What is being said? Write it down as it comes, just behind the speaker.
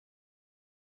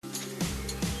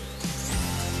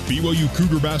BYU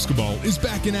Cougar basketball is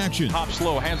back in action. Hop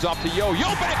slow, hands off to Yo. Yo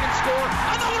back and score.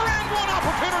 Another and one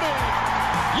opportunity.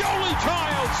 Yoeli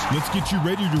Childs. Let's get you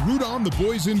ready to root on the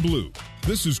boys in blue.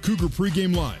 This is Cougar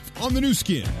Pregame Live on the new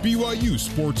skin, BYU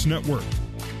Sports Network.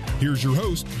 Here's your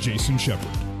host, Jason Shepard.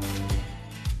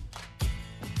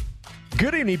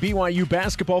 Good evening, BYU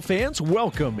basketball fans.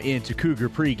 Welcome into Cougar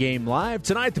Pregame Live.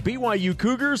 Tonight, the BYU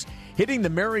Cougars hitting the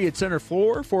Marriott Center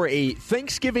floor for a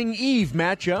Thanksgiving Eve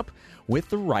matchup with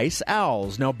the Rice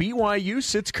Owls. Now, BYU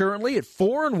sits currently at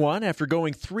 4-1 after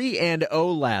going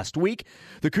 3-0 last week.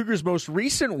 The Cougars' most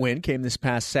recent win came this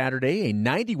past Saturday, a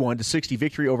 91-60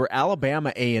 victory over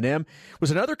Alabama A&M. It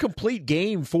was another complete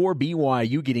game for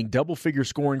BYU, getting double-figure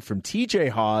scoring from TJ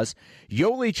Haws,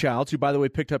 Yoeli Childs, who, by the way,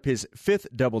 picked up his fifth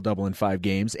double-double in 5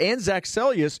 games, and Zach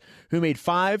Seljaas, who made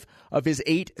 5 of his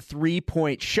 8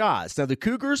 3-point shots. Now, the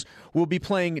Cougars will be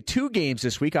playing 2 games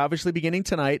this week, obviously beginning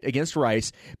tonight against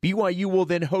Rice. BYU will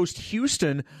then host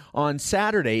Houston on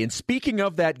Saturday. And speaking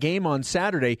of that game on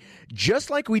Saturday, just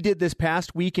like we did this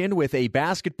past weekend with a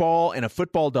basketball and a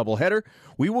football doubleheader,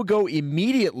 we will go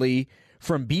immediately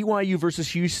from BYU versus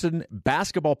Houston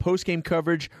basketball postgame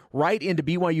coverage right into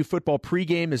BYU football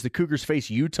pregame as the Cougars face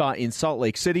Utah in Salt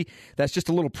Lake City. That's just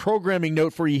a little programming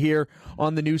note for you here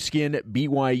on the new skin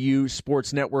BYU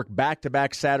Sports Network.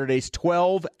 Back-to-back Saturdays,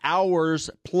 12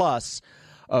 hours plus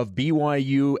of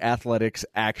BYU athletics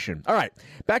action. All right,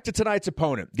 back to tonight's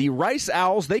opponent. The Rice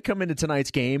Owls, they come into tonight's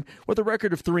game with a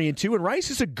record of 3-2, and Rice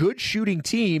is a good shooting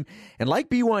team. And like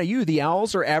BYU, the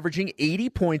Owls are averaging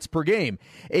 80 points per game.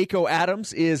 Aiko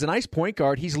Adams is a nice point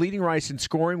guard. He's leading Rice in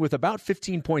scoring with about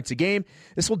 15 points a game.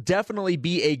 This will definitely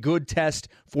be a good test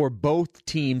for both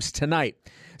teams tonight.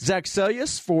 Zach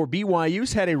Seljaas for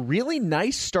BYU's had a really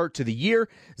nice start to the year.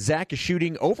 Zach is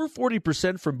shooting over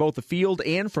 40% from both the field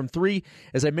and from 3.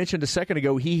 As I mentioned a second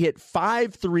ago, he hit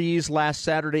 5 threes last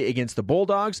Saturday against the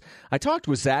Bulldogs. I talked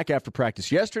with Zach after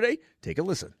practice yesterday. Take a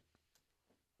listen.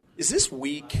 Is this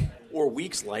week or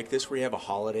weeks like this where you have a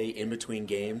holiday in between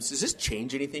games, does this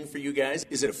change anything for you guys?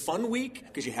 Is it a fun week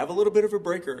because you have a little bit of a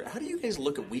break, or how do you guys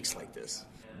look at weeks like this?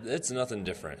 It's nothing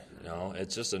different.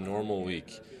 It's just a normal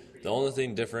week. The only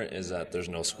thing different is that there's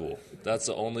no school. That's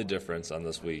the only difference on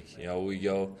this week.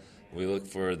 We look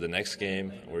for the next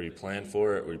game, we plan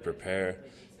for it, we prepare,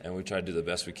 and we try to do the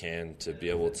best we can to be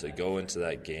able to go into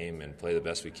that game and play the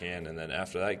best we can. And then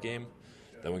after that game,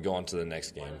 then we go on to the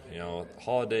next game.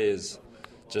 Holiday is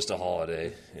just a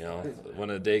holiday.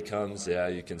 When a day comes,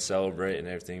 you can celebrate and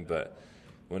everything, but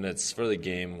when it's for the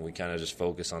game, we kind of just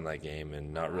focus on that game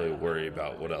and not really worry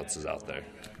about what else is out there.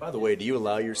 By the way, do you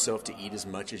allow yourself to eat as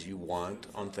much as you want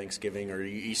on Thanksgiving, or are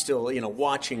you still,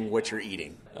 watching what you're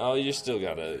eating? Oh, you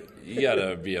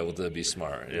gotta be able to be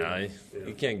smart.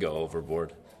 You can't go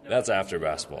overboard. That's after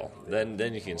basketball. Then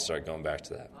you can start going back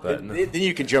to that. But then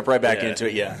you can jump right back into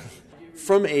it. Yeah.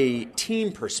 From a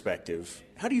team perspective,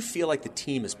 how do you feel like the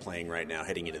team is playing right now,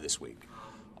 heading into this week?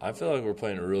 I feel like we're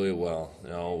playing really well.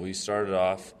 We started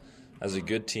off as a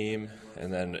good team,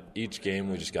 and then each game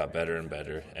we just got better and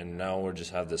better. And now we just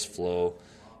have this flow,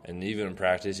 and even in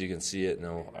practice you can see it.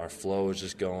 Our flow is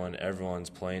just going.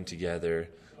 Everyone's playing together,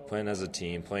 playing as a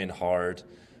team, playing hard,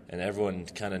 and everyone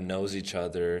kind of knows each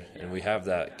other. And we have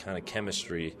that kind of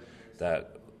chemistry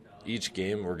that each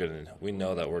game we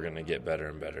know that we're gonna get better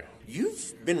and better.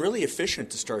 You've been really efficient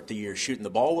to start the year, shooting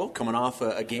the ball well, coming off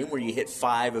a game where you hit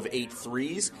 5 of 8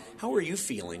 threes. How are you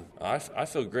feeling? I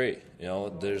feel great.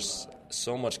 There's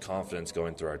so much confidence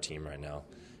going through our team right now,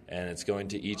 and it's going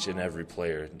to each and every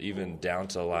player, even down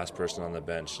to the last person on the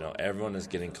bench. Everyone is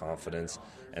getting confidence,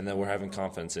 and then we're having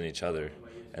confidence in each other.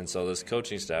 And so this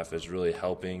coaching staff is really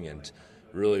helping and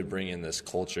really bringing this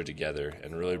culture together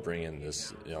and really bringing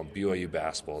this BYU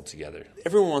basketball together.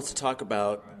 Everyone wants to talk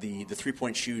about the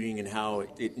three-point shooting and how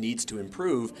it needs to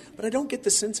improve, but I don't get the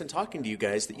sense in talking to you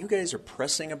guys that you guys are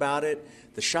pressing about it.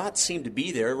 The shots seem to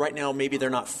be there. Right now maybe they're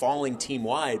not falling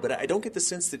team-wide, but I don't get the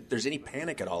sense that there's any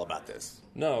panic at all about this.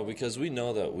 No, because we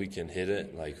know that we can hit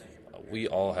it. We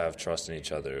all have trust in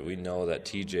each other. We know that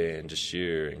TJ and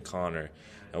Jashir and Connor,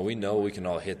 we know we can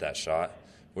all hit that shot.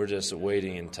 We're just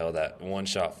waiting until that one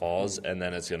shot falls, and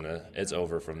then it's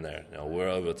over from there. We're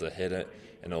able to hit it,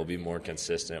 and it'll be more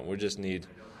consistent. We're just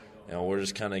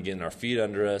kind of getting our feet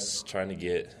under us, trying to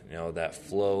get that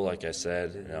flow, like I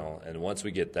said. And once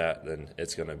we get that, then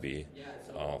it's going to be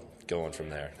going from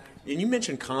there. And you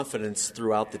mentioned confidence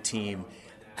throughout the team.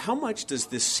 How much does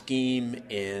this scheme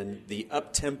and the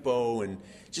up-tempo and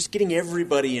just getting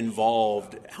everybody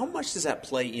involved, how much does that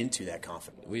play into that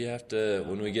confidence? We have to,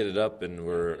 when we get it up and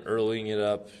we're earlying it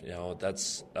up,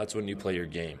 that's when you play your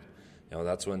game.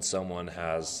 that's when someone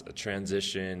has a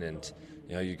transition and,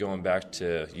 you're going back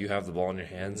to you have the ball in your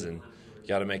hands and you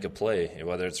got to make a play,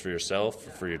 whether it's for yourself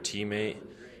or for your teammate,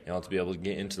 to be able to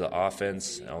get into the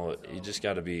offense. You just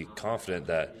got to be confident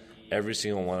that every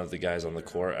single one of the guys on the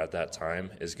court at that time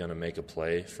is going to make a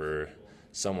play for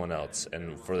someone else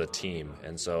and for the team.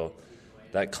 And so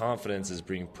that confidence is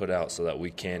being put out so that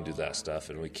we can do that stuff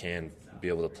and we can be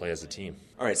able to play as a team.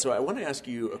 All right, so I want to ask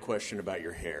you a question about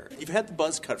your hair. You've had the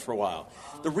buzz cut for a while.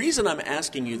 The reason I'm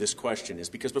asking you this question is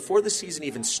because before the season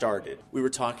even started, we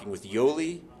were talking with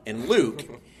Yoli and Luke.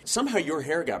 Somehow your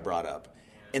hair got brought up.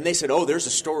 And they said, there's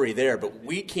a story there, but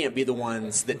we can't be the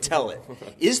ones that tell it.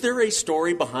 Is there a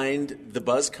story behind the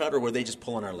buzz cut, or were they just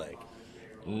pulling our leg?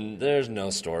 There's no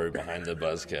story behind the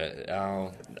buzz cut.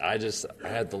 I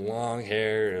had the long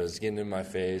hair. It was getting in my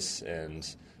face, and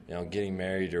getting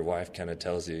married, your wife kind of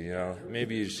tells you,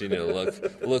 maybe you should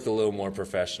look a little more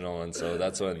professional, and so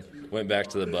that's when went back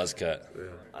to the buzz cut.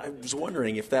 I was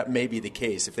wondering if that may be the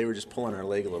case, if they were just pulling our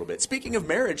leg a little bit. Speaking of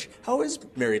marriage, how is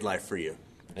married life for you?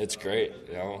 It's great.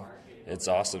 It's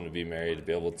awesome to be married, to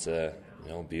be able to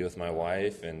be with my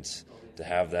wife and to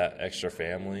have that extra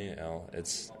family.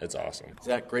 It's awesome.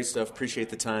 Zach, great stuff. Appreciate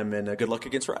the time, and good luck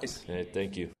against Rice. Hey,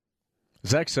 thank you.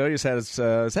 Zach Seljaas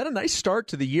has had a nice start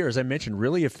to the year, as I mentioned,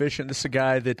 really efficient. This is a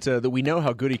guy that we know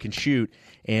how good he can shoot,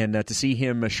 and to see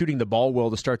him shooting the ball well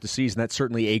to start the season, that's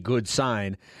certainly a good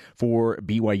sign for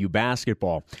BYU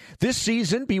basketball. This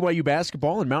season, BYU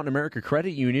basketball and Mountain America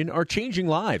Credit Union are changing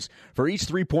lives. For each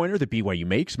three-pointer that BYU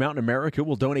makes, Mountain America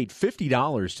will donate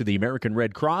 $50 to the American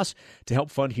Red Cross to help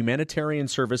fund humanitarian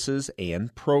services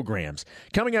and programs.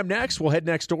 Coming up next, we'll head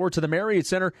next door to the Marriott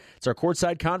Center. It's our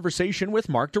courtside conversation with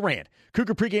Mark Durant.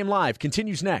 Cougar Pregame Live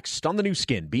continues next on the new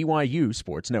skin, BYU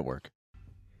Sports Network.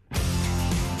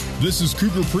 This is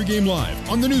Cougar Pregame Live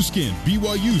on the new skin,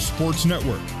 BYU Sports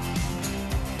Network.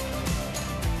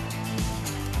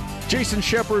 Jason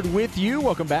Shepard with you.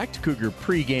 Welcome back to Cougar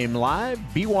Pregame Live.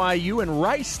 BYU and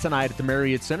Rice tonight at the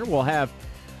Marriott Center. We'll have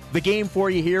the game for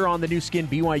you here on the new skin,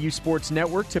 BYU Sports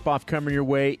Network. Tip-off coming your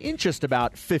way in just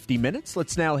about 50 minutes.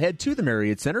 Let's now head to the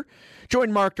Marriott Center.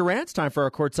 Join Mark Durant. It's time for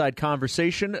our courtside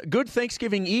conversation. Good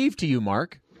Thanksgiving Eve to you,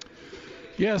 Mark.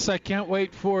 Yes, I can't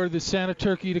wait for the Santa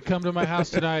Turkey to come to my house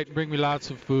tonight and bring me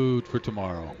lots of food for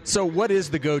tomorrow. So what is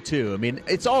the go-to? I mean,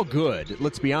 it's all good,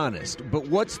 let's be honest. But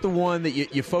what's the one that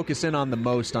you focus in on the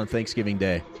most on Thanksgiving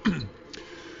Day?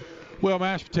 Well,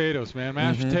 mashed potatoes, man.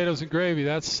 Mashed potatoes and gravy.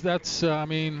 That's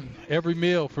every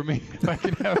meal for me. If I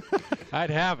can have it, I'd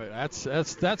have it. That's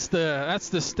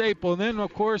the staple. And then,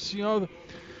 of course,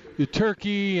 the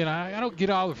turkey, and I don't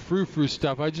get all the frou-frou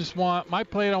stuff. I just want my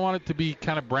plate. I want it to be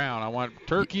kind of brown. I want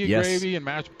turkey and gravy and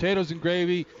mashed potatoes and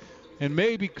gravy, and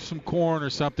maybe some corn or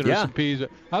something or some peas.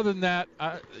 Other than that,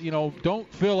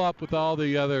 don't fill up with all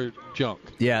the other junk.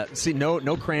 Yeah, see,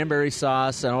 no cranberry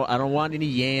sauce. I don't want any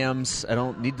yams. I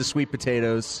don't need the sweet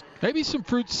potatoes. Maybe some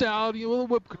fruit salad,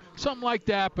 something like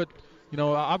that, but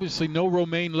obviously no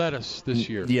romaine lettuce this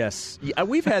year. Yes.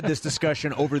 We've had this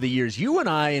discussion over the years. You and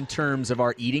I, in terms of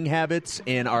our eating habits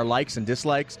and our likes and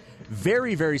dislikes,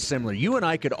 very, very similar. You and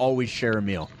I could always share a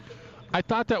meal. I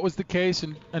thought that was the case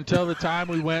until the time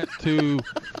we went to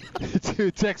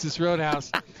Texas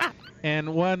Roadhouse,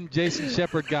 and Jason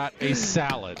Shepard got a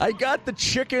salad. I got the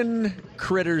chicken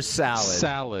critters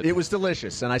salad. It was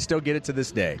delicious, and I still get it to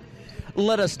this day.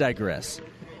 Let us digress.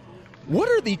 What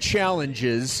are the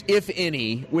challenges, if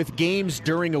any, with games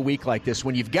during a week like this,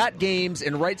 when you've got games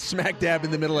and right smack dab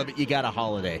in the middle of it, you got a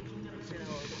holiday?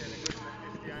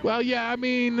 Well, yeah,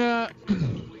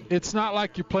 it's not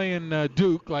like you're playing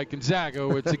Duke like Gonzaga,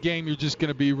 where it's a game you're just going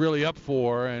to be really up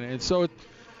for. And so,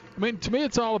 to me,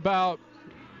 it's all about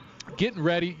getting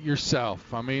ready yourself.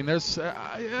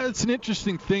 It's an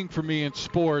interesting thing for me in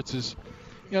sports is,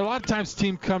 a lot of times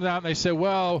teams come out and they say,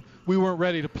 well, we weren't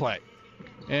ready to play.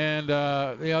 And,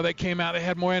 they came out, they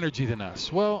had more energy than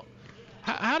us. Well,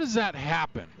 how does that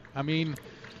happen?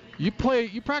 You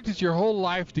practice your whole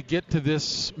life to get to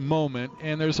this moment,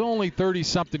 and there's only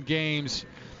 30-something games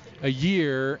a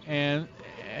year, and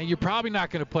you're probably not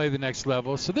going to play the next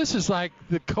level. So this is like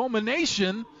the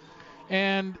culmination,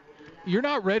 and you're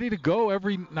not ready to go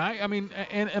every night.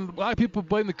 And a lot of people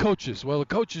blame the coaches. Well, the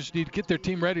coaches need to get their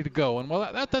team ready to go. And,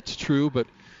 that's true, but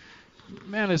 –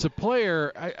 man, as a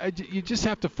player, you just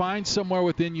have to find somewhere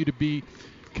within you to be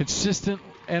consistent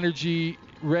energy,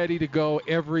 ready to go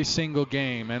every single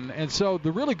game. And so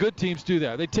the really good teams do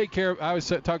that. They take care of, I always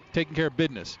talk taking care of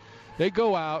business. They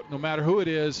go out, no matter who it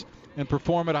is, and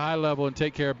perform at a high level and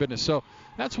take care of business. So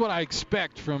that's what I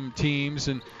expect from teams.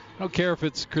 And I don't care if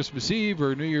it's Christmas Eve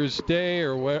or New Year's Day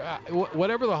or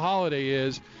whatever the holiday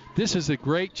is. This is a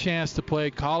great chance to play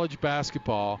college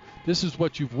basketball. This is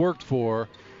what you've worked for.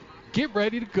 Get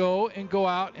ready to go and go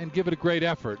out and give it a great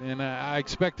effort. And I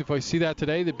expect if I see that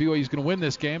today that BYU is going to win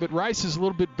this game. But Rice is a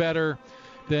little bit better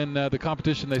than the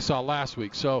competition they saw last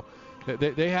week. So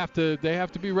they have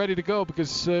to be ready to go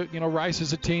because Rice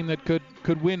is a team that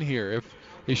could win here if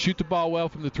they shoot the ball well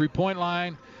from the three-point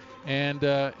line. And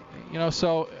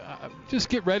just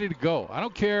get ready to go. I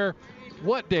don't care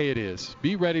what day it is.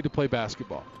 Be ready to play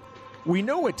basketball. We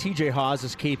know what TJ Haws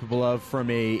is capable of from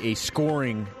a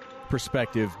scoring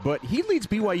perspective, but he leads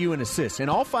BYU in assists. In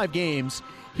all 5 games,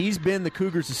 he's been the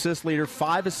Cougars' assist leader,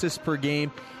 5 assists per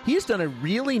game. He's done a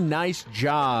really nice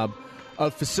job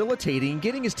of facilitating,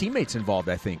 getting his teammates involved,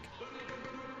 I think.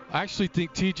 I actually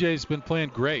think TJ's been playing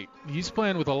great. He's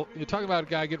playing with you're talking about a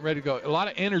guy getting ready to go, a lot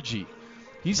of energy.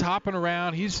 He's hopping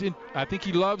around. I think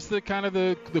he loves the kind of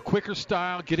the quicker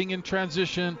style, getting in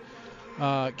transition,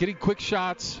 getting quick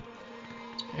shots.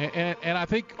 And I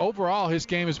think overall his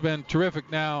game has been terrific.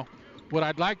 Now, what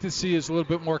I'd like to see is a little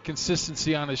bit more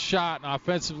consistency on his shot and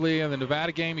offensively. In the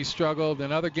Nevada game, he struggled.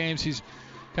 In other games, he's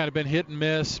kind of been hit and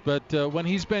miss. But when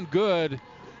he's been good,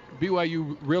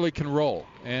 BYU really can roll.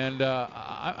 And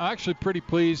I'm actually pretty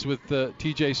pleased with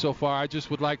TJ so far. I just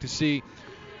would like to see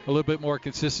a little bit more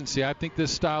consistency. I think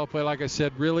this style of play, like I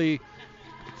said, really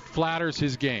flatters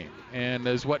his game and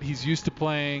is what he's used to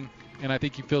playing. And I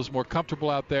think he feels more comfortable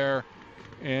out there.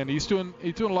 And he's doing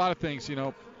a lot of things.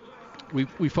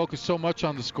 We focus so much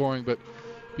on the scoring, but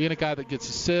being a guy that gets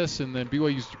assists and then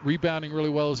BYU's rebounding really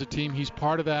well as a team, he's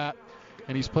part of that.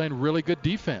 And he's playing really good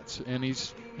defense, and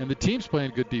the team's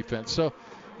playing good defense. So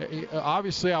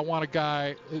obviously I want a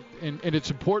guy, and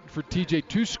it's important for TJ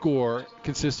to score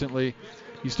consistently.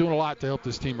 He's doing a lot to help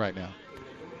this team right now.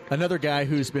 Another guy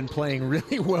who's been playing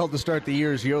really well to start the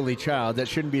year is Yoeli Child. That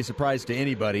shouldn't be a surprise to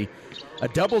anybody. A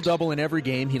double-double in every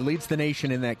game. He leads the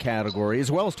nation in that category, as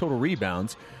well as total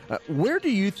rebounds. Where do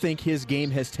you think his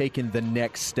game has taken the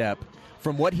next step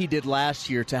from what he did last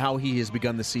year to how he has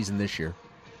begun the season this year?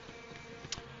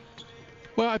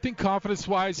 Well, I think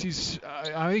confidence-wise,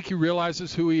 I think he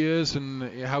realizes who he is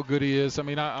and how good he is. I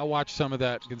mean, I watched some of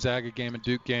that Gonzaga game and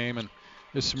Duke game, and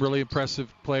there's some really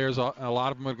impressive players. A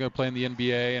lot of them are going to play in the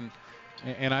NBA,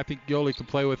 and I think Yoeli can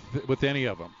play with any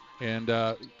of them.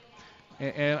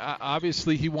 And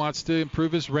obviously he wants to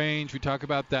improve his range. We talk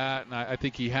about that, and I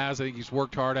think he has. I think he's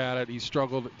worked hard at it. He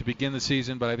struggled to begin the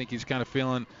season, but I think he's kind of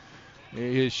feeling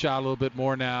his shot a little bit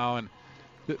more now. And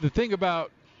the thing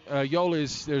about Yoeli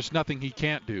is there's nothing he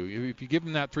can't do. If you give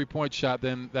him that three-point shot,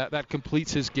 then that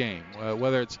completes his game,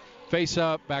 whether it's face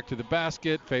up, back to the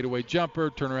basket, fadeaway jumper,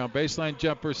 turnaround baseline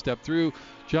jumper, step through,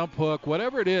 jump hook,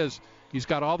 whatever it is, he's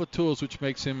got all the tools, which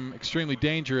makes him extremely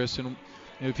dangerous. And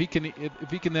if he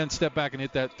can then step back and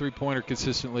hit that three-pointer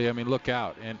consistently, I mean, look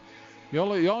out. And the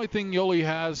only thing Yoeli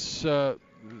has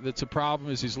that's a problem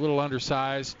is he's a little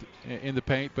undersized in the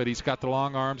paint, but he's got the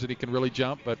long arms and he can really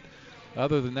jump. But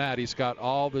other than that, he's got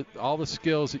all the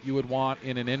skills that you would want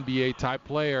in an NBA type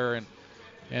player,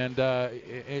 and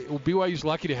BYU's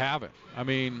lucky to have him. I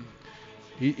mean,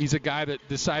 he's a guy that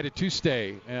decided to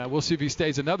stay. We'll see if he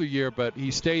stays another year, but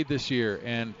he stayed this year,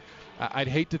 and I'd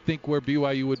hate to think where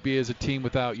BYU would be as a team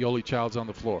without Yoeli Childs on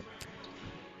the floor.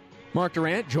 Mark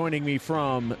Durrant joining me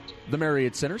from the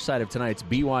Marriott Center side of tonight's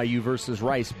BYU versus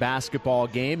Rice basketball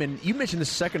game. And you mentioned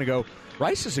this a second ago,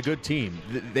 Rice is a good team.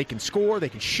 They can score, they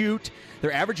can shoot.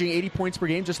 They're averaging 80 points per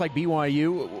game just like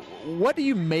BYU. What do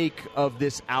you make of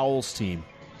this Owls team?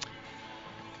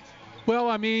 Well,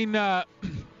 I mean,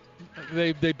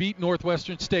 they beat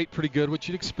Northwestern State pretty good, which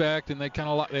you'd expect, and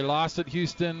they lost at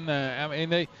Houston. I mean,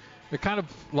 they kind of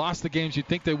lost the games you'd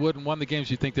think they would and won the games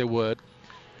you'd think they would.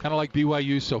 Kind of like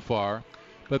BYU so far.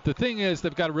 But the thing is,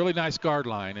 they've got a really nice guard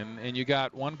line. And you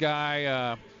got one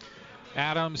guy,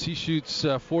 Adams, he shoots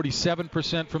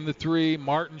 47% from the three.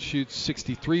 Martin shoots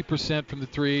 63% from the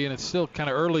three. And it's still kind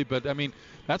of early, but, I mean,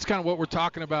 that's kind of what we're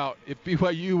talking about. If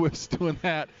BYU was doing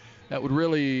that, that would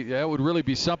really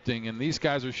be something. And these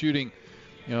guys are shooting,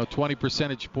 20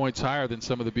 percentage points higher than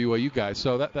some of the BYU guys.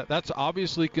 So that's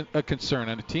obviously a concern.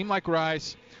 And a team like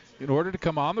Rice, in order to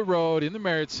come on the road in the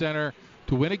Marriott Center,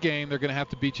 to win a game, they're going to have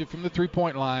to beat you from the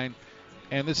three-point line.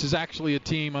 And this is actually a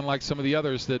team, unlike some of the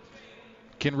others, that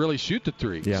can really shoot the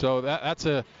three. Yeah. So that's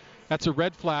a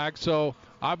red flag. So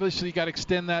obviously you got to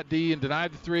extend that D and deny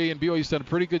the three. And BYU's done a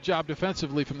pretty good job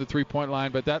defensively from the three-point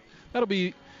line. But that'll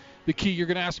be the key. You're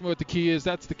going to ask me what the key is.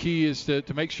 That's the key, is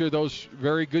to make sure those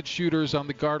very good shooters on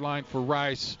the guard line for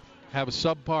Rice have a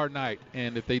subpar night.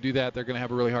 And if they do that, they're going to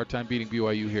have a really hard time beating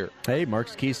BYU here. Hey,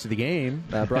 Mark's Keys to the Game,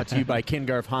 brought to you by Ken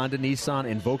Garff Honda, Nissan,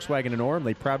 and Volkswagen in Orem.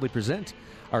 They proudly present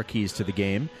our Keys to the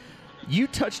Game. You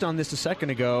touched on this a second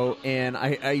ago, and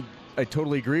I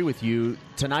totally agree with you.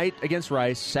 Tonight against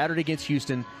Rice, Saturday against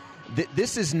Houston,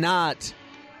 this is not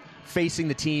facing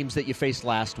the teams that you faced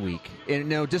last week. And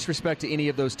no disrespect to any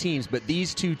of those teams, but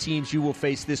these two teams you will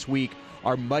face this week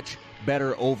are much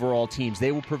better overall teams.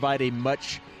 They will provide a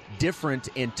much different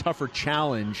and tougher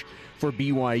challenge for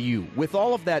BYU. With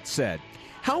all of that said,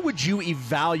 how would you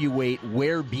evaluate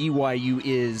where BYU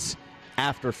is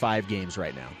after 5 games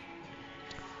right now?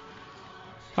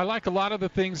 I like a lot of the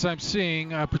things I'm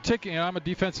seeing, particularly, I'm a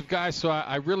defensive guy, so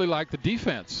I really like the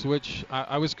defense, which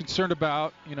I was concerned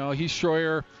about. Heath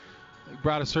Schroyer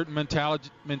brought a certain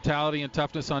mentality and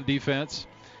toughness on defense,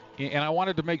 and I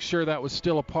wanted to make sure that was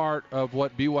still a part of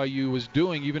what BYU was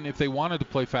doing, even if they wanted to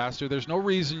play faster. There's no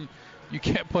reason you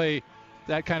can't play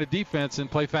that kind of defense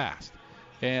and play fast.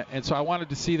 And so I wanted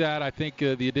to see that. I think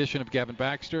the addition of Gavin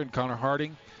Baxter and Connor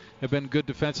Harding have been good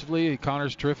defensively.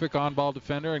 Connor's a terrific on-ball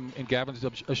defender, and Gavin's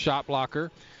a shot blocker.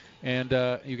 And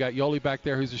you got Yoli back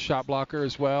there who's a shot blocker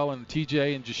as well, and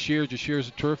TJ and Jashir. Jashir's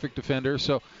a terrific defender.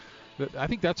 So I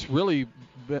think that's really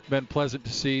been pleasant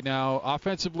to see. Now,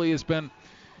 offensively, it's been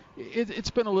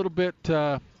a little bit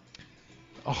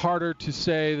harder to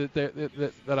say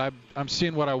that I'm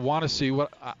seeing what I want to see.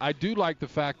 What I do like the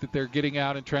fact that they're getting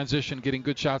out in transition, getting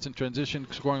good shots in transition,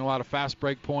 scoring a lot of fast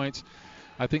break points.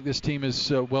 I think this team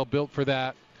is well built for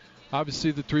that. Obviously,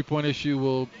 the three-point issue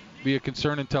will be a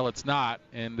concern until it's not,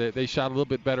 and they shot a little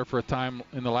bit better for a time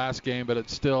in the last game, but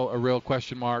it's still a real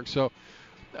question mark. So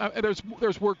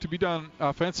there's work to be done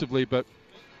offensively, but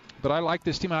I like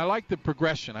this team. And I like the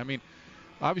progression. I mean,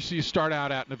 obviously you start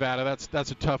out at Nevada.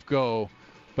 That's a tough go.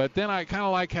 But then I kind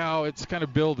of like how it's kind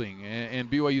of building, and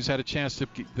BYU's had a chance to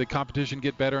the competition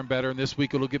get better and better, and this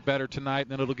week it'll get better tonight, and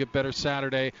then it'll get better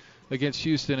Saturday against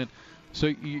Houston. And so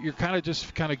you're kind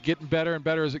of getting better and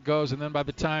better as it goes, and then by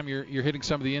the time you're hitting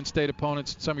some of the in-state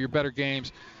opponents, some of your better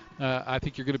games, I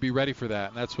think you're going to be ready for that.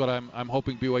 And that's what I'm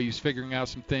hoping BYU's figuring out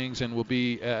some things and will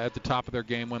be at the top of their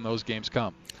game when those games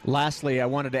come. Lastly, I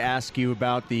wanted to ask you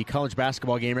about the college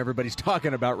basketball game everybody's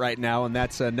talking about right now, and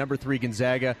that's number 3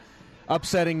 Gonzaga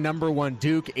upsetting number 1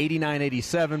 Duke,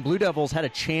 89-87. Blue Devils had a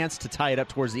chance to tie it up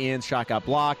towards the end. Shot got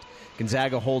blocked.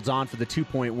 Gonzaga holds on for the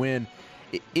 2-point win.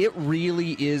 It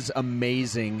really is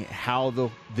amazing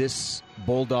how this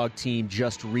Bulldog team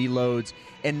just reloads,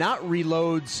 and not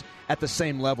reloads at the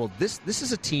same level. This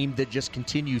is a team that just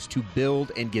continues to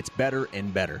build and gets better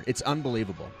and better. It's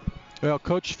unbelievable. Well,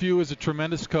 Coach Few is a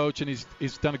tremendous coach, and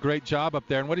he's done a great job up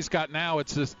there. And what he's got now,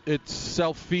 it's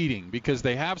self-feeding because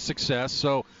they have success.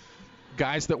 So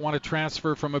guys that want to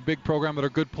transfer from a big program that are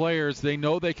good players, they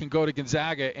know they can go to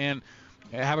Gonzaga and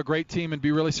have a great team and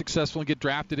be really successful and get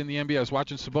drafted in the NBA. I was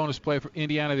watching Sabonis play for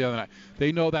Indiana the other night.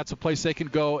 They know that's a place they can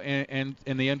go, and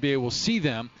the NBA will see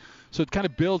them. So it kind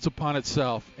of builds upon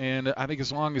itself. And I think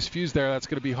as long as Few's there, that's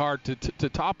going to be hard to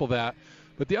topple that.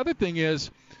 But the other thing is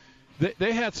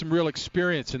they had some real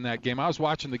experience in that game. I was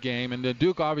watching the game, and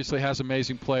Duke obviously has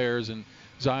amazing players and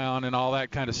Zion and all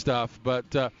that kind of stuff. But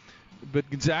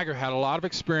Gonzaga had a lot of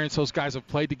experience. Those guys have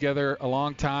played together a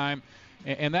long time.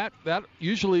 And that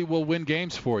usually will win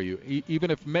games for you,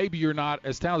 even if maybe you're not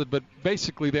as talented. But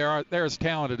basically, they're as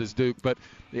talented as Duke. But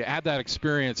they add that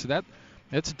experience.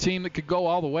 That's a team that could go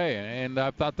all the way. And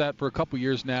I've thought that for a couple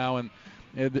years now. And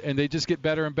they just get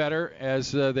better and better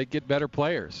as they get better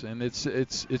players. And it's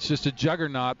just a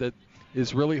juggernaut that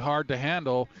is really hard to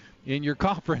handle in your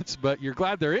conference. But you're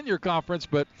glad they're in your conference.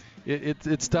 But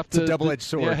it's tough to... It's a double-edged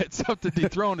sword. Yeah, it's tough to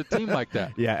dethrone a team like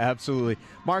that. Yeah, absolutely.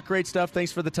 Mark, great stuff.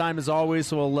 Thanks for the time as always.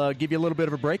 So we'll give you a little bit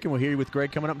of a break, and we'll hear you with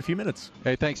Greg coming up in a few minutes.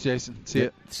 Hey, thanks, Jason. See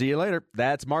you. See you later.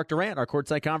 That's Mark Durrant, our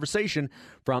courtside conversation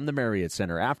from the Marriott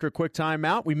Center. After a quick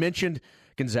timeout, we mentioned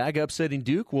Gonzaga upsetting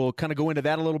Duke. We'll kind of go into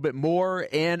that a little bit more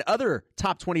and other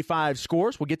top 25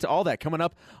 scores. We'll get to all that coming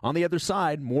up on the other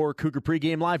side. More Cougar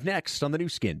Pregame Live next on the new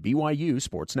skin, BYU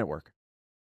Sports Network.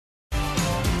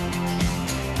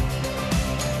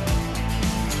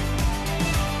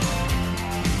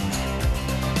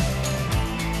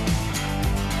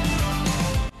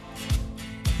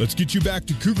 Let's get you back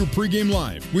to Cougar Pregame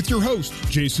Live with your host,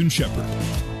 Jason Shepard.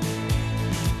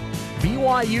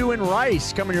 BYU and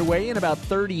Rice coming your way in about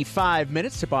 35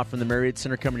 minutes. Tip off from the Marriott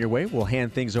Center coming your way. We'll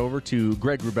hand things over to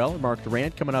Greg Wrubell and Mark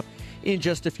Durrant coming up in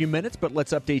just a few minutes. But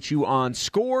let's update you on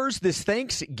scores this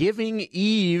Thanksgiving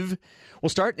Eve. We'll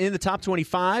start in the top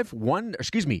 25.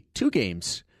 2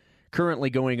 games currently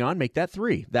going on. Make that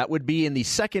 3. That would be in the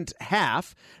second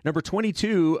half. Number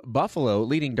 22, Buffalo,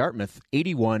 leading Dartmouth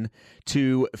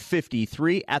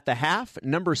 81-53. At the half,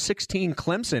 number 16,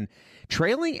 Clemson,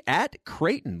 trailing at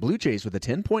Creighton. Blue Jays with a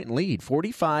 10-point lead,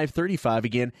 45-35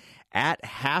 again at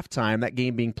halftime. That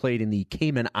game being played in the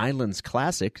Cayman Islands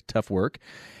Classic. Tough work.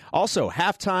 Also,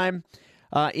 halftime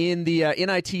in the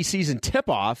NIT season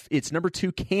tip-off, it's number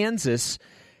 2, Kansas,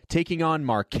 taking on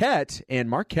Marquette, and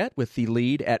Marquette with the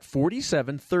lead at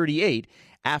 47-38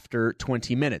 after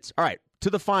 20 minutes. All right, to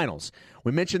the finals.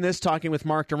 We mentioned this talking with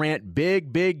Mark Durant.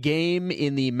 Big game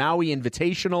in the Maui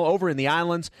Invitational over in the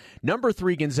islands. Number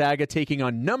 3 Gonzaga taking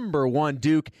on number 1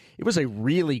 Duke. It was a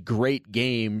really great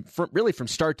game, from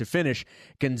start to finish.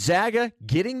 Gonzaga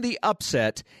getting the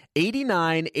upset,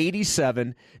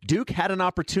 89-87. Duke had an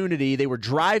opportunity. They were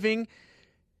driving,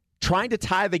 trying to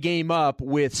tie the game up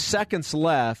with seconds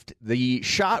left. The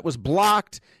shot was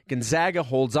blocked. Gonzaga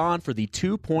holds on for the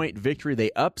 2-point victory.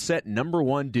 They upset number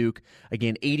 1 Duke,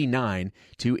 again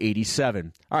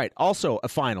 89-87. All right, also a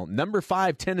final. Number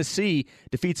 5 Tennessee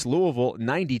defeats Louisville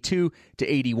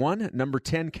 92-81. Number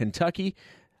 10 Kentucky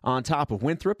on top of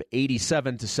Winthrop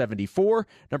 87-74.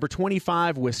 Number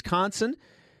 25 Wisconsin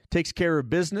takes care of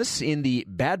business in the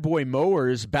Bad Boy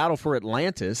Mowers Battle for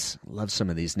Atlantis. Love some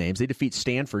of these names. They defeat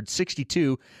Stanford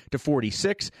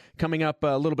 62-46. Coming up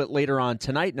a little bit later on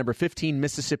tonight, number 15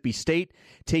 Mississippi State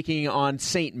taking on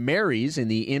St. Mary's in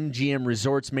the MGM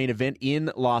Resorts main event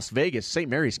in Las Vegas. St.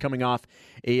 Mary's coming off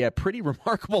a pretty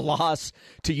remarkable loss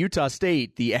to Utah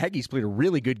State. The Aggies played a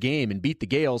really good game and beat the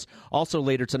Gales. Also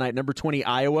later tonight, number 20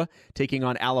 Iowa taking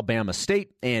on Alabama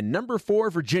State, and number 4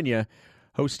 Virginia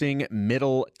hosting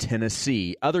Middle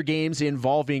Tennessee. Other games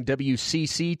involving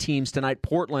WCC teams tonight.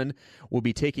 Portland will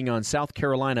be taking on South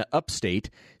Carolina Upstate.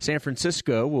 San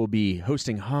Francisco will be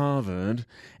hosting Harvard.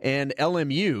 And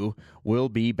LMU will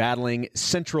be battling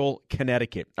Central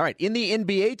Connecticut. All right, in the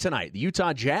NBA tonight, the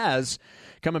Utah Jazz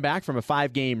coming back from a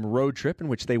 5-game road trip in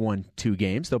which they won 2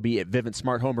 games. They'll be at Vivint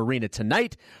Smart Home Arena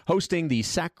tonight hosting the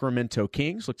Sacramento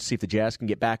Kings. Look to see if the Jazz can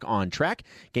get back on track.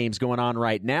 Games going on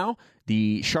right now.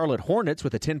 The Charlotte Hornets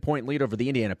with a 10-point lead over the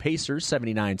Indiana Pacers,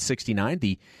 79-69.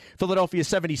 The Philadelphia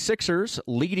 76ers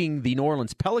leading the New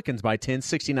Orleans Pelicans by 10,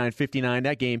 69-59.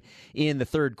 That game in the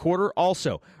third quarter.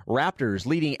 Also, Raptors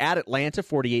leading at Atlanta,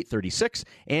 48-36.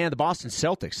 And the Boston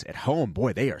Celtics at home.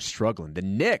 Boy, they are struggling. The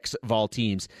Knicks, of all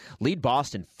teams, lead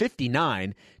Boston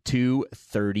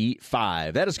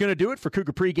 59-35. That is going to do it for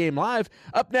Cougar Pregame Live.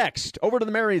 Up next, over to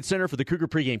the Marriott Center for the Cougar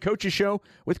Pregame Coaches Show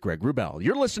with Greg Wrubell.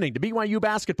 You're listening to BYU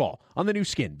Basketball on the new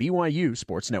skin, BYU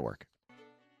Sports Network.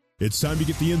 It's time to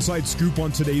get the inside scoop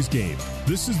on today's game.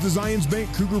 This is the Zions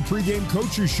Bank Cougar Pregame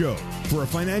Coaches Show. For a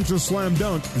financial slam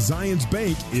dunk, Zions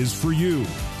Bank is for you.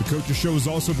 The Coaches Show is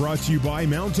also brought to you by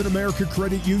Mountain America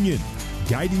Credit Union,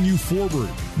 guiding you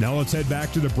forward. Now let's head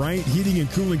back to the Bryant Heating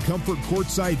and Cooling Comfort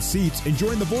courtside seats and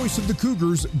join the voice of the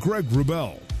Cougars, Greg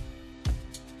Wrubell.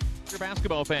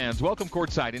 Basketball fans, welcome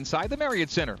courtside inside the Marriott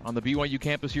Center on the BYU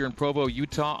campus here in Provo,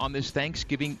 Utah on this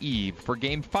Thanksgiving Eve for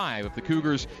Game 5 of the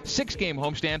Cougars' 6-game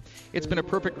homestand. It's been a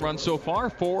perfect run so far,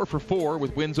 4 for 4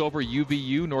 with wins over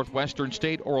UVU, Northwestern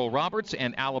State, Oral Roberts,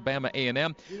 and Alabama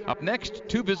A&M. Up next,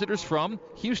 2 visitors from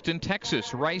Houston,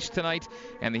 Texas, Rice tonight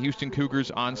and the Houston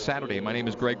Cougars on Saturday. My name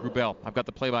is Greg Wrubell. I've got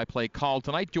the play-by-play call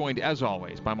tonight, joined as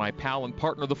always by my pal and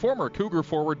partner, the former Cougar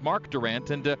forward Mark Durant.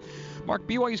 And Mark,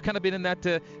 BYU's kind of been in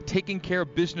that taking care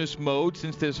of business mode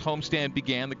since this homestand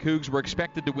began. The Cougs were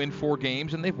expected to win 4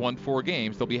 games, and they've won 4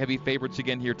 games. They'll be heavy favorites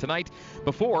again here tonight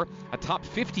before a top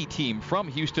 50 team from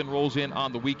Houston rolls in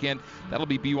on the weekend. That'll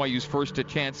be BYU's first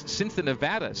chance since the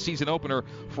Nevada season opener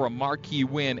for a marquee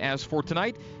win. As for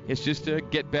tonight, it's just to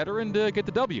get better and get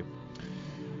the W.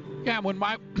 Yeah, when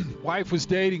my wife was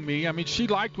dating me, I mean, she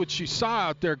liked what she saw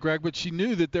out there, Greg, but she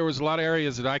knew that there was a lot of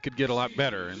areas that I could get a lot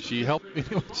better, and she helped me.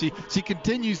 She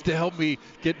continues to help me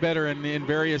get better in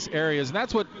various areas, and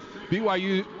that's what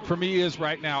BYU for me is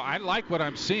right now. I like what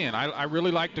I'm seeing. I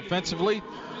really like defensively.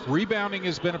 Rebounding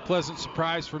has been a pleasant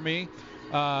surprise for me.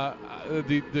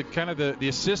 The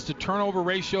assist to turnover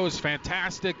ratio is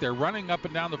fantastic. They're running up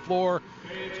and down the floor.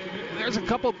 There's a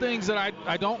couple things that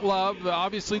I don't love.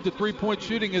 Obviously, the three-point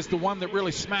shooting is the one that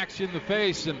really smacks you in the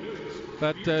face.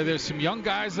 But there's some young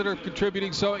guys that are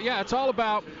contributing. So, yeah, it's all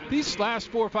about these last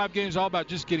 4 or 5 games, all about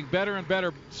just getting better and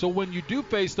better. So when you do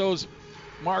face those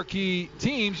marquee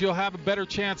teams, you'll have a better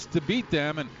chance to beat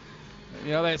them. And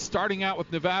you know, that starting out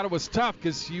with Nevada was tough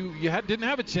because you didn't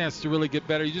have a chance to really get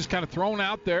better. You just kind of thrown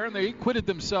out there, and they acquitted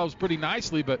themselves pretty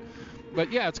nicely. But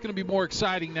yeah, it's going to be more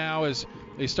exciting now as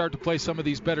they start to play some of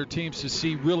these better teams to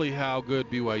see really how good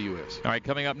BYU is. All right,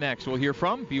 coming up next, we'll hear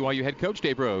from BYU head coach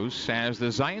Dave Rose as the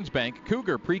Zions Bank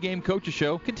Cougar pregame coaches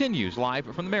show continues live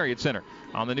from the Marriott Center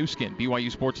on the new skin,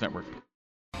 BYU Sports Network.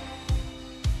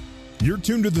 You're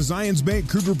tuned to the Zions Bank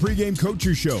Cougar pregame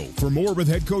coaches show. For more with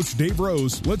head coach Dave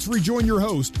Rose, let's rejoin your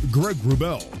host, Greg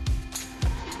Wrubell.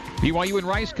 BYU and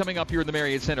Rice coming up here in the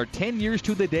Marriott Center. 10 years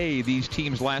to the day these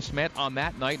teams last met on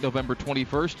that night, November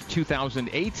 21st,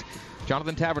 2008.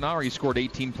 Jonathan Tavernari scored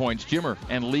 18 points. Jimmer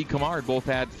and Lee Camard both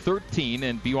had 13,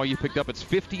 and BYU picked up its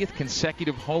 50th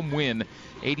consecutive home win,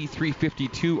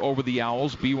 83-52 over the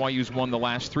Owls. BYU's won the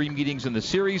last 3 meetings in the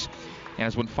series and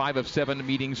has won 5 of 7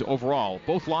 meetings overall.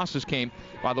 Both losses came,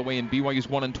 by the way, in BYU's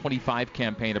 1-25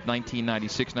 campaign of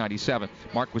 1996-97.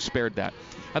 Mark was spared that.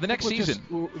 The next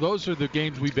season. Those are the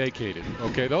games we vacated,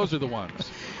 okay? Those are the ones.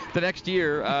 The next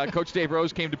year, Coach Dave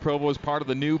Rose came to Provo as part of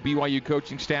the new BYU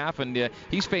coaching staff, and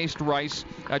he's faced Rice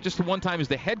just the one time as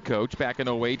the head coach back in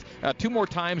 2008, 2 more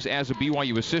times as a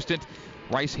BYU assistant.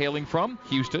 Rice hailing from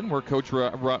Houston, where Coach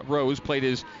Rose played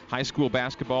his high school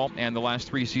basketball and the last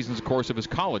 3 seasons, of course, of his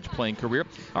college playing career.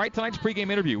 All right, tonight's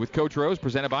pregame interview with Coach Rose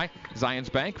presented by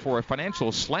Zions Bank for a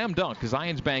financial slam dunk.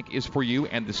 Zions Bank is for you,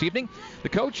 and this evening, the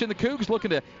coach and the Cougs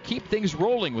looking to keep things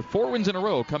rolling with 4 wins in a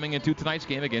row coming into tonight's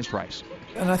game against Rice.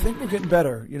 And I think we're getting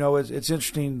better. You know, it's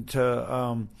interesting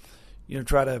to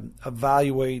try to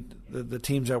evaluate the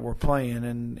teams that we're playing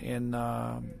and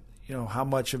how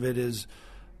much of it is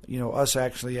us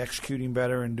actually executing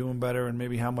better and doing better, and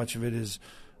maybe how much of it is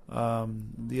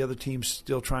the other teams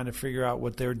still trying to figure out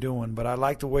what they're doing. But I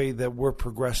like the way that we're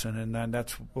progressing, and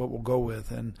that's what we'll go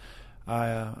with. And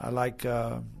I like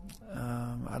the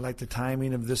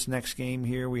timing of this next game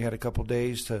here. We had a couple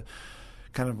days to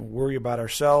kind of worry about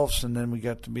ourselves, and then we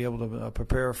got to be able to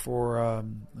prepare for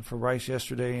Rice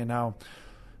yesterday, and now.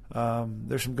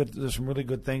 There's some really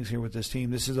good things here with this team.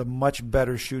 This is a much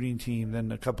better shooting team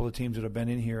than a couple of teams that have been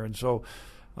in here, and so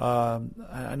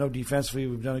I know defensively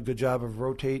we've done a good job of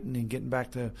rotating and getting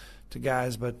back to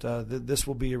guys, but this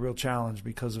will be a real challenge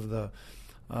because of the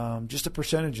just the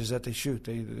percentages that they shoot.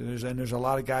 There's a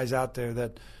lot of guys out there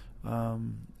that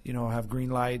have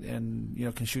green light and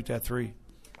can shoot that 3.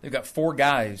 They've got 4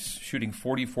 guys shooting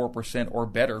 44% or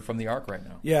better from the arc right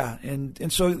now. Yeah,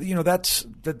 and so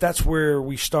that's where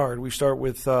we start. We start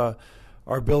with our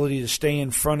ability to stay in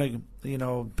front of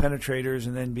penetrators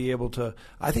and then be able to.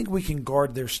 I think we can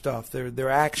guard their stuff,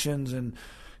 their actions, and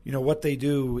what they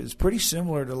do is pretty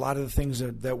similar to a lot of the things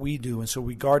that we do, and so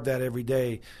we guard that every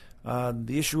day.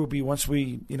 The issue will be once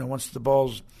the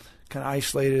ball's kind of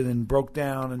isolated and broke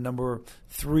down, and number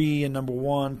 3 and number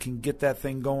 1 can get that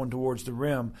thing going towards the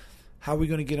rim. How are we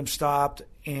going to get them stopped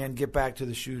and get back to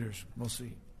the shooters? We'll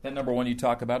see. That number 1 you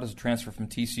talk about is a transfer from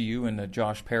TCU, and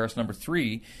Josh Paris. Number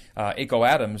 3, Ako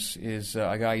Adams, is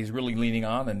a guy he's really leaning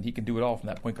on, and he can do it all from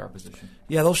that point guard position.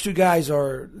 Yeah, those 2 guys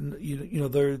are,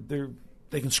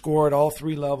 they can score at all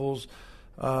 3 levels.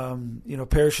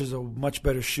 Parrish is a much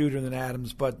better shooter than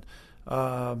Adams, but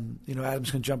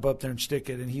Adams can jump up there and stick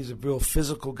it, and he's a real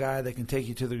physical guy that can take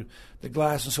you to the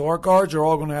glass. And so our guards are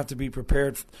all going to have to be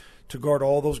prepared to guard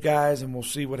all those guys, and we'll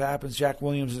see what happens. Jack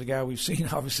Williams is a guy we've seen,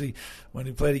 obviously, when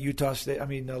he played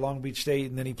at Long Beach State,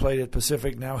 and then he played at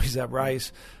Pacific. Now he's at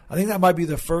Rice. I think that might be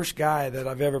the first guy that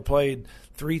I've ever played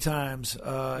 3 times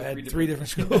at 3 different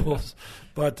schools.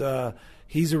 But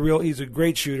he's a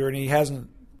great shooter, and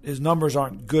his numbers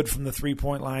aren't good from the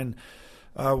 3-point line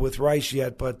with Rice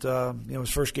yet, but his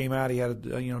first game out he had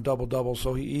a double-double,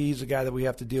 so he's a guy that we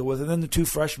have to deal with. And then the 2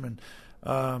 freshmen,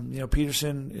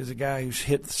 Peterson is a guy who's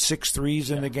hit 6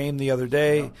 threes in the game the other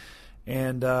day,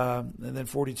 and then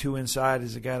 42 inside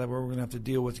is a guy that we're going to have to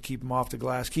deal with to keep him off the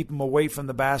glass, keep him away from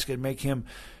the basket, make him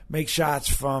make shots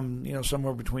from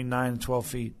somewhere between 9 and 12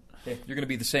 feet. You're going to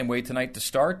be the same way tonight to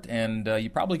start, and you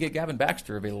probably get Gavin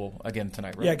Baxter available again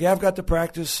tonight, right? Yeah, Gav got to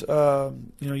practice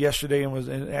yesterday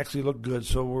and actually looked good,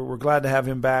 so we're glad to have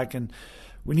him back. And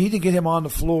we need to get him on the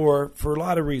floor for a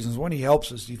lot of reasons. One, he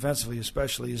helps us defensively,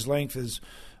 especially. His length is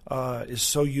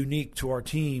so unique to our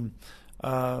team,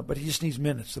 but he just needs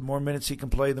minutes. The more minutes he can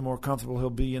play, the more comfortable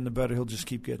he'll be, and the better he'll just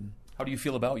keep getting. How do you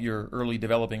feel about your early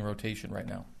developing rotation right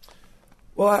now?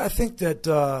 Well, I think that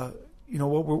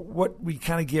what we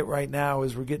kind of get right now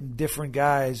is we're getting different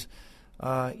guys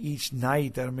each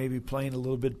night that are maybe playing a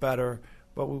little bit better,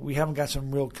 but we haven't got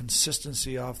some real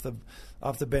consistency off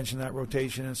the bench in that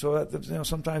rotation, and so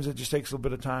sometimes it just takes a little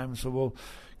bit of time. So we'll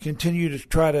continue to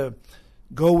try to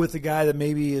go with the guy that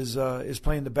maybe is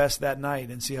playing the best that night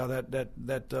and see how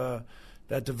that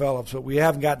develops. But we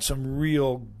haven't got some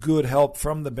real good help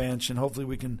from the bench, and hopefully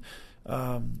we can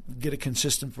get a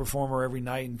consistent performer every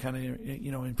night and kind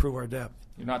of improve our depth.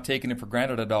 You're not taking it for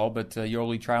granted at all, but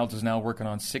Yoli Childs is now working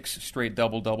on 6 straight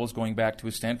double-doubles going back to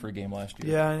his Stanford game last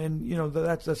year. Yeah, and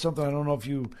that's something I don't know if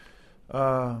you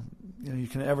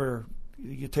can ever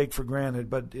take for granted,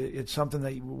 but it's something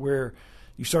that where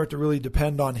you start to really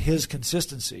depend on his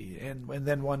consistency, and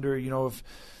then wonder if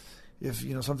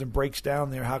something breaks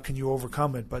down there, how can you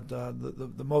overcome it? But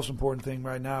the most important thing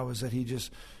right now is that he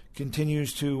just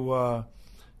continues to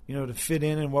to fit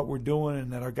in what we're doing,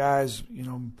 and that our guys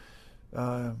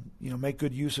make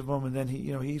good use of him, and then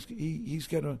he's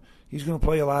going to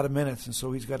play a lot of minutes, and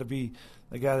so he's got to be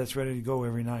the guy that's ready to go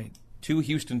every night. 2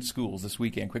 Houston schools this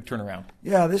weekend. Quick turnaround.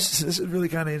 Yeah, this is really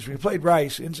kind of interesting. We played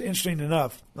Rice. Interesting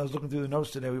enough, I was looking through the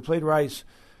notes today. We played Rice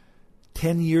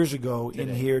 10 years ago in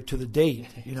here to the date,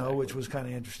 Exactly. Which was kind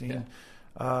of interesting.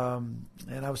 Yeah.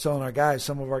 And I was telling our guys,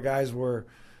 some of our guys were,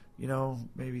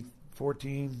 maybe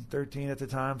 14, 13 at the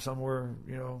time. Some were,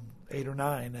 8 or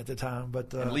 9 at the time.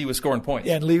 But and Lee was scoring points.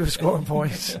 Yeah, and Lee was scoring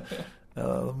points.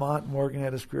 Lamont Morgan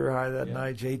had his career high that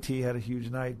night. JT had a huge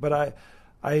night. But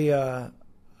I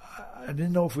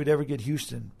didn't know if we'd ever get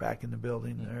Houston back in the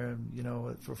building.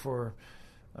 For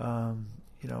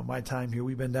my time here,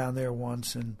 we've been down there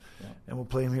once, and we'll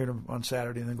play them here on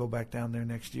Saturday, and then go back down there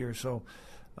next year. So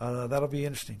that'll be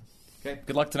interesting. Okay.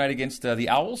 Good luck tonight against the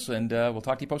Owls, and we'll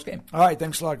talk to you post game. All right.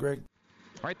 Thanks a lot, Greg.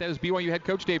 All right, that is BYU head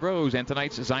coach Dave Rose and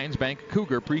tonight's Zions Bank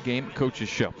Cougar pregame coaches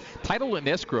show. Title and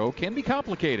escrow can be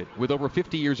complicated. With over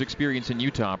 50 years experience in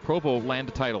Utah, Provo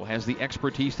Land Title has the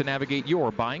expertise to navigate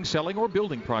your buying, selling, or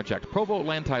building project. Provo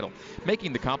Land Title,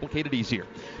 making the complicated easier.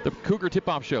 The Cougar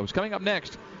Tip-Off Show is coming up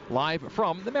next, live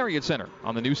from the Marriott Center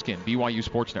on the new skin, BYU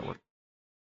Sports Network.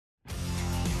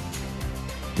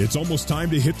 It's almost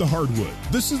time to hit the hardwood.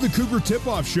 This is the Cougar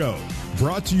Tip-Off Show,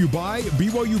 brought to you by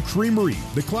BYU Creamery,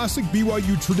 the classic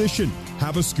BYU tradition.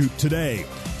 Have a scoop today.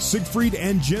 Siegfried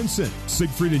and Jensen.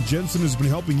 Siegfried and Jensen has been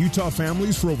helping Utah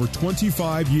families for over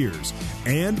 25 years.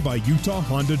 And by Utah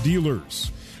Honda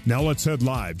dealers. Now let's head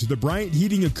live to the Bryant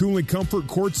Heating and Cooling Comfort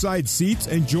courtside seats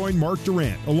and join Mark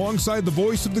Durant alongside the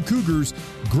voice of the Cougars,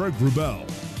 Greg Wrubell.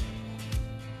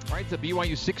 All right, the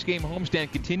BYU 6-game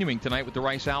homestand continuing tonight with the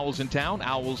Rice Owls in town.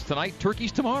 Owls tonight,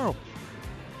 Turkeys tomorrow.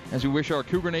 As we wish our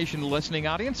Cougar Nation listening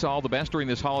audience all the best during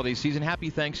this holiday season. Happy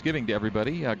Thanksgiving to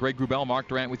everybody. Greg Wrubell, Mark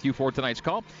Durant with you for tonight's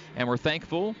call. And we're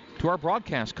thankful to our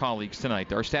broadcast colleagues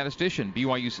tonight. Our statistician,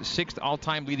 BYU's 6th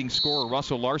all-time leading scorer,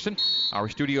 Russell Larson. Our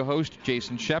studio host,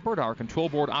 Jason Shepard. Our control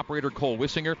board operator, Cole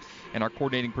Wissinger. And our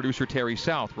coordinating producer, Terry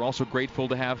South. We're also grateful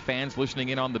to have fans listening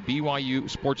in on the BYU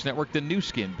Sports Network, the new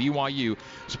skin, BYU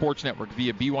Sports Network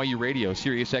via BYU Radio,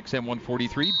 Sirius XM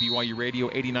 143, BYU Radio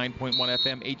 89.1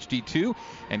 FM HD2,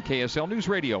 and KSL News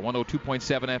Radio 102.7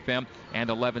 FM and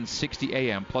 1160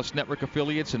 AM, plus network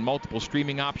affiliates and multiple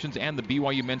streaming options, and the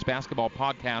BYU men's basketball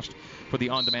podcast for the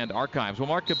on-demand archives. Well,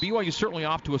 Mark, BYU certainly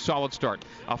off to a solid start.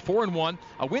 4-1.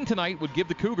 A win tonight would give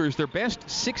the Cougars their best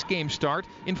 6-game start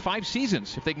in 5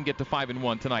 seasons if they can get to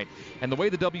 5-1 tonight. And the way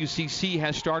the WCC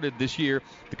has started this year,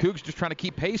 the Cougs just trying to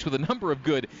keep pace with a number of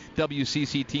good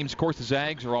WCC teams. Of course, the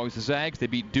Zags are always the Zags. They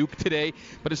beat Duke today.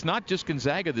 But it's not just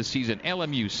Gonzaga this season.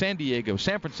 LMU, San Diego,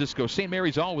 San Francisco, St.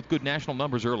 Mary's, all with good national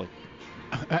numbers early.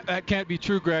 That can't be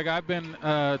true, Greg. I've been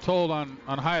told on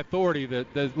high authority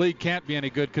that the league can't be any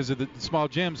good because of the small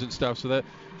gyms and stuff. So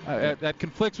that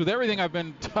conflicts with everything I've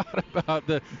been taught about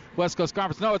the West Coast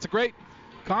Conference. No, it's a great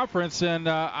conference, and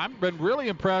I've been really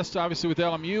impressed, obviously, with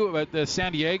LMU. But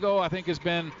San Diego, I think, has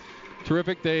been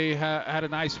terrific. They had a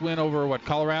nice win over,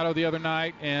 Colorado the other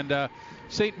night. And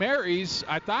St. Mary's,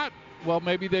 I thought, well,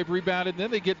 maybe they've rebounded, and then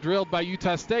they get drilled by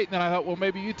Utah State. And then I thought, well,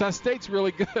 maybe Utah State's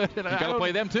really good. And you got to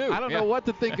play them, too. I don't know what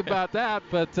to think about that.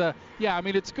 But,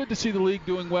 it's good to see the league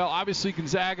doing well. Obviously,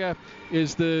 Gonzaga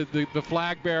is the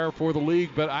flag bearer for the league.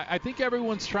 But I think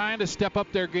everyone's trying to step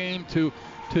up their game to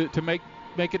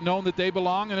make it known that they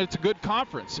belong, and it's a good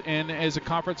conference. And as a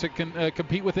conference that can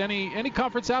compete with any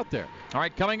conference out there. All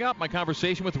right, coming up, my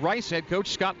conversation with Rice head coach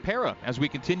Scott Para as we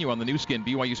continue on the new skin,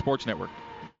 BYU Sports Network.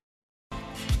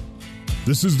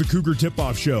 This is the Cougar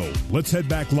Tip-Off Show. Let's head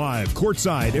back live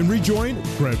courtside and rejoin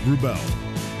Greg Wrubell.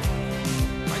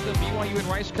 Right, the BYU and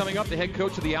Rice coming up. The head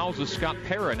coach of the Owls is Scott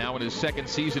Para, now in his 2nd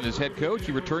season as head coach.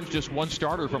 He returns just 1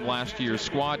 starter from last year's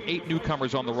squad. 8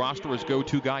 newcomers on the roster. His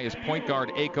go-to guy is point guard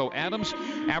Aiko Adams,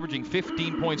 averaging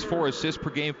 15 points, 4 assists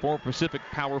per game for Pacific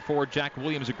Power Forward. Jack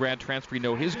Williams, a grad transfer,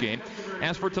 know his game.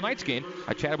 As for tonight's game,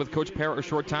 I chatted with Coach Para a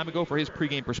short time ago for his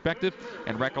pregame perspective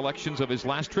and recollections of his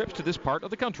last trips to this part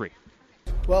of the country.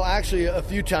 Well, actually, a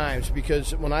few times,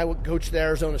 because when I coached at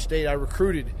Arizona State, I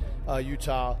recruited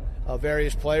Utah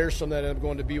various players, some that ended up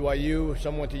going to BYU,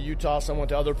 some went to Utah, some went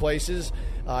to other places.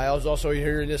 I was also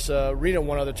here in this arena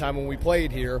one other time when we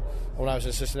played here when I was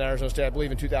assistant at Arizona State, I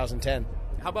believe in 2010.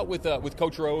 How about with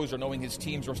Coach Rose or knowing his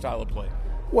teams or style of play?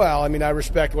 Well, I mean, I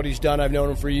respect what he's done. I've known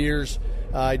him for years.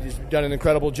 He's done an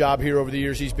incredible job here over the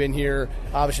years he's been here.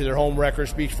 Obviously, their home record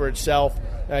speaks for itself.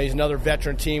 He's another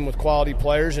veteran team with quality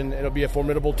players, and it'll be a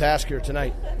formidable task here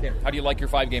tonight. How do you like your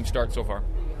 5-game start so far?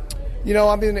 You know,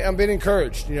 I've been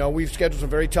encouraged. You know, we've scheduled some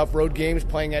very tough road games,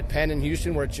 playing at Penn and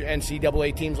Houston, where it's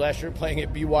NCAA teams last year, playing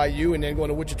at BYU, and then going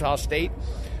to Wichita State.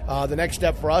 The next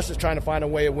step for us is trying to find a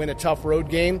way to win a tough road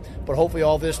game, but hopefully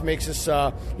all this makes us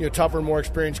tougher and more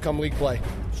experienced come league play.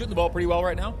 Shooting the ball pretty well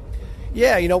right now?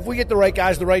 Yeah, you know, if we get the right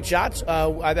guys, the right shots,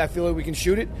 I feel like we can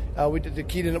shoot it. One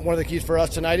of the keys for us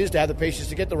tonight is to have the patience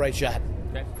to get the right shot.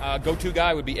 Okay. Go-to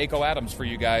guy would be Aiko Adams for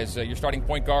you guys. Your starting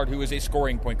point guard, who is a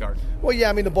scoring point guard. Well, yeah,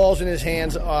 I mean, the ball's in his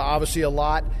hands, obviously a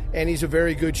lot, and he's a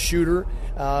very good shooter.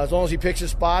 As long as he picks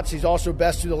his spots, he's also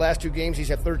best through the last 2 games. He's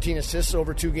had 13 assists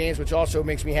over 2 games, which also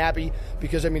makes me happy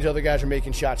because that means other guys are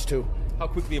making shots too. How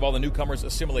quickly have all the newcomers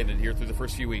assimilated here through the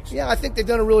first few weeks? Yeah, I think they've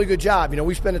done a really good job. You know,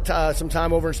 we spent some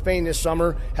time over in Spain this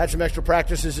summer, had some extra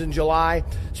practices in July,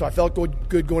 so I felt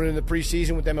good going into the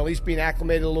preseason with them at least being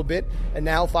acclimated a little bit. And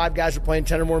now 5 guys are playing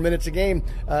 10 or more minutes a game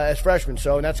as freshmen,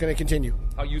 so that's going to continue.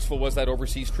 How useful was that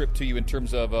overseas trip to you in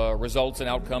terms of results and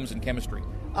outcomes and chemistry?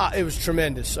 It was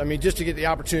tremendous. I mean, just to get the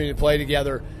opportunity to play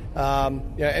together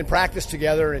and practice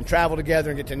together and travel together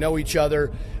and get to know each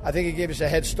other, I think it gave us a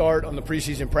head start on the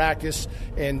preseason practice.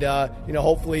 And,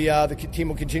 hopefully the team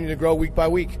will continue to grow week by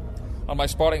week. On my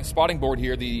spotting board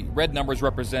here, the red numbers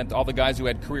represent all the guys who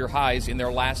had career highs in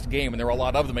their last game, and there were a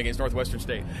lot of them against Northwestern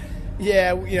State.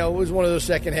 Yeah, it was one of those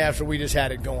second halves where we just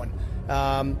had it going.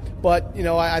 But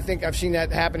I think I've seen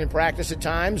that happen in practice at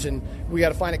times, and we got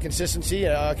to find a consistency,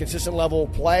 a consistent level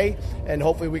of play, and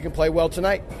hopefully we can play well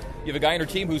tonight. You have a guy on your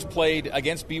team who's played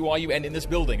against BYU and in this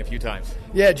building a few times.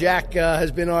 Yeah, Jack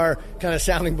has been our kind of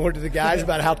sounding board to the guys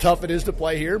about how tough it is to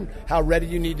play here, how ready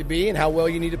you need to be, and how well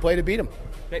you need to play to beat them.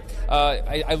 Okay.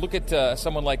 I look at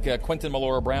someone like Quentin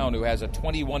Malora-Brown, who has a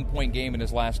 21-point game in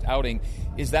his last outing.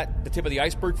 Is that the tip of the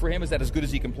iceberg for him? Is that as good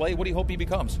as he can play? What do you hope he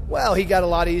becomes? Well, he got a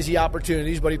lot of easy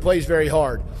opportunities, but he plays very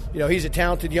hard. He's a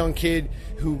talented young kid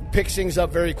who picks things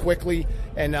up very quickly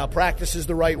and practices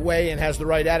the right way and has the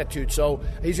right attitude. So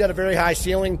he's got a very high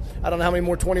ceiling. I don't know how many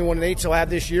more 21-8s he'll have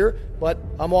this year, but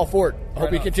I'm all for it. I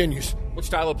hope he continues. What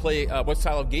style of play, what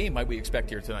style of game might we expect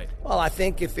here tonight? Well, I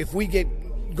think if we get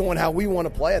going how we want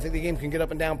to play, I think the game can get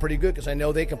up and down pretty good because I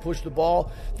know they can push the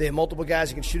ball. They have multiple guys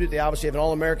who can shoot it. They obviously have an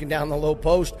All-American down the low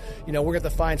post. We're going to have to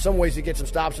find some ways to get some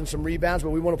stops and some rebounds,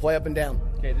 but we want to play up and down.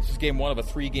 Okay, this is game 1 of a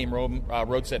 3-game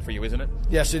road set for you, isn't it?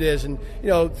 Yes, it is. And,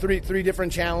 three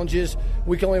different challenges.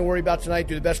 We can only worry about tonight,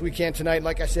 do the best we can tonight.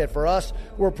 Like I said, for us,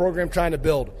 we're a program trying to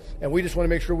build, and we just want to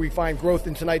make sure we find growth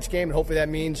in tonight's game, and hopefully that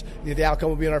means the outcome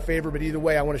will be in our favor, but either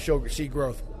way, I want to see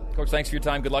growth. Coach, thanks for your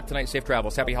time. Good luck tonight. Safe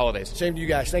travels. Happy holidays. Same to you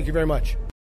guys. Thank you very much.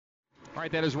 All right,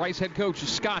 that is Rice head coach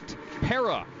Scott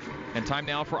Para. And time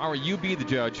now for our You Be the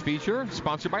Judge feature,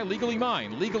 sponsored by Legally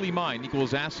Mine. Legally Mine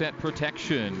equals asset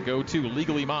protection. Go to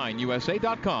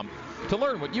legallymineusa.com to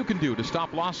learn what you can do to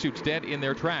stop lawsuits dead in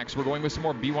their tracks. We're going with some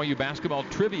more BYU basketball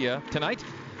trivia tonight.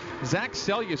 Zach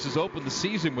Sellius has opened the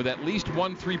season with at least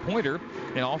 1 3-pointer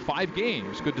in all 5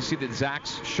 games. Good to see that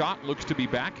Zach's shot looks to be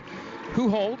back. Who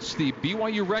holds the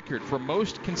BYU record for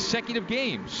most consecutive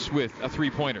games with a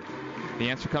 3-pointer? The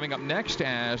answer coming up next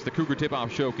as the Cougar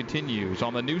Tip-Off Show continues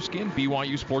on the new skin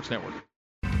BYU Sports Network.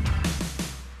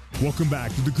 Welcome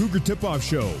back to the Cougar Tip-Off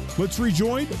Show. Let's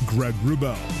rejoin Greg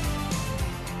Wrubell.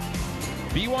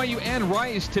 BYU and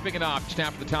Rice tipping it off just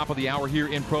after the top of the hour here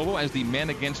in Provo as the Men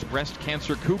Against Breast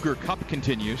Cancer Cougar Cup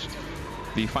continues.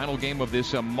 The final game of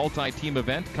this multi-team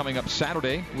event coming up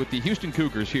Saturday with the Houston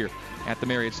Cougars here at the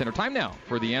Marriott Center. Time now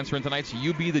for the answer in tonight's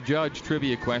You Be the Judge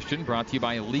trivia question, brought to you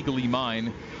by Legally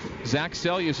Mine. Zach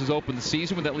Sellius has opened the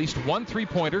season with at least 1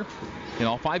 3-pointer in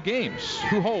all 5 games.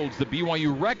 Who holds the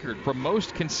BYU record for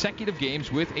most consecutive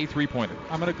games with a 3-pointer?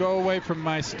 I'm going to go away from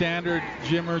my standard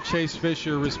Jimmer Chase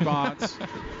Fisher response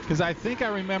because I think I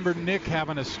remember Nick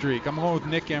having a streak. I'm going with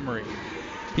Nick Emery.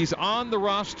 He's on the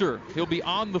roster. He'll be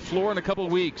on the floor in a couple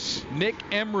of weeks. Nick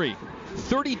Emery,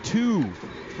 32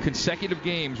 consecutive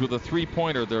games with a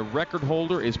 3-pointer. The record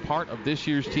holder is part of this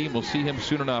year's team. We'll see him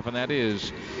soon enough, and that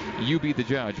is You Be the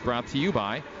Judge, brought to you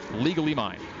by Legally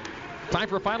Mine. Time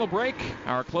for a final break.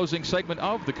 Our closing segment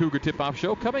of the Cougar Tip-Off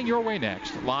Show coming your way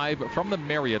next, live from the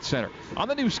Marriott Center on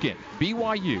the new skin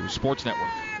BYU Sports Network.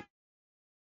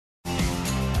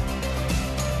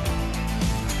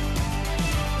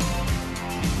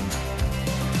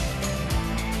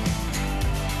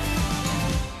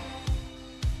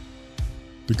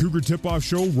 The Cougar Tip-Off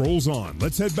Show rolls on.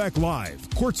 Let's head back live,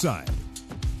 courtside.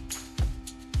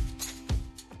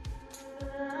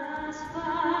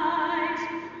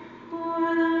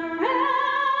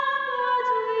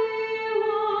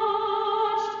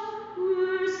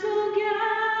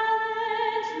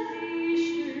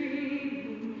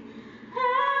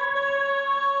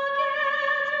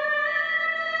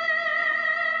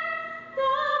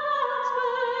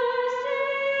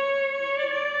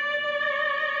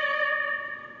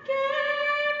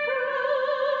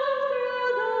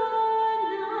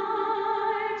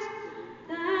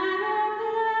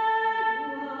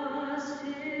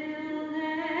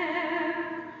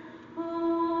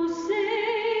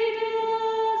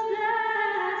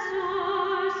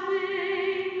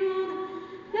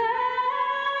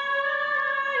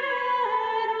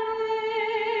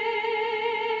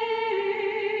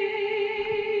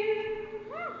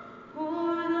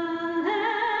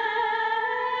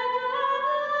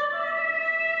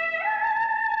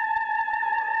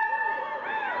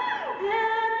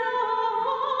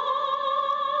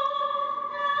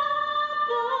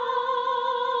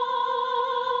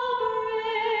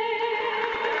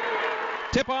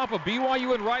 Tip-off of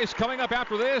BYU and Rice coming up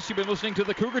after this. You've been listening to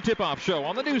the Cougar Tip-Off Show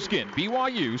on the new skin,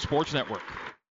 BYU Sports Network.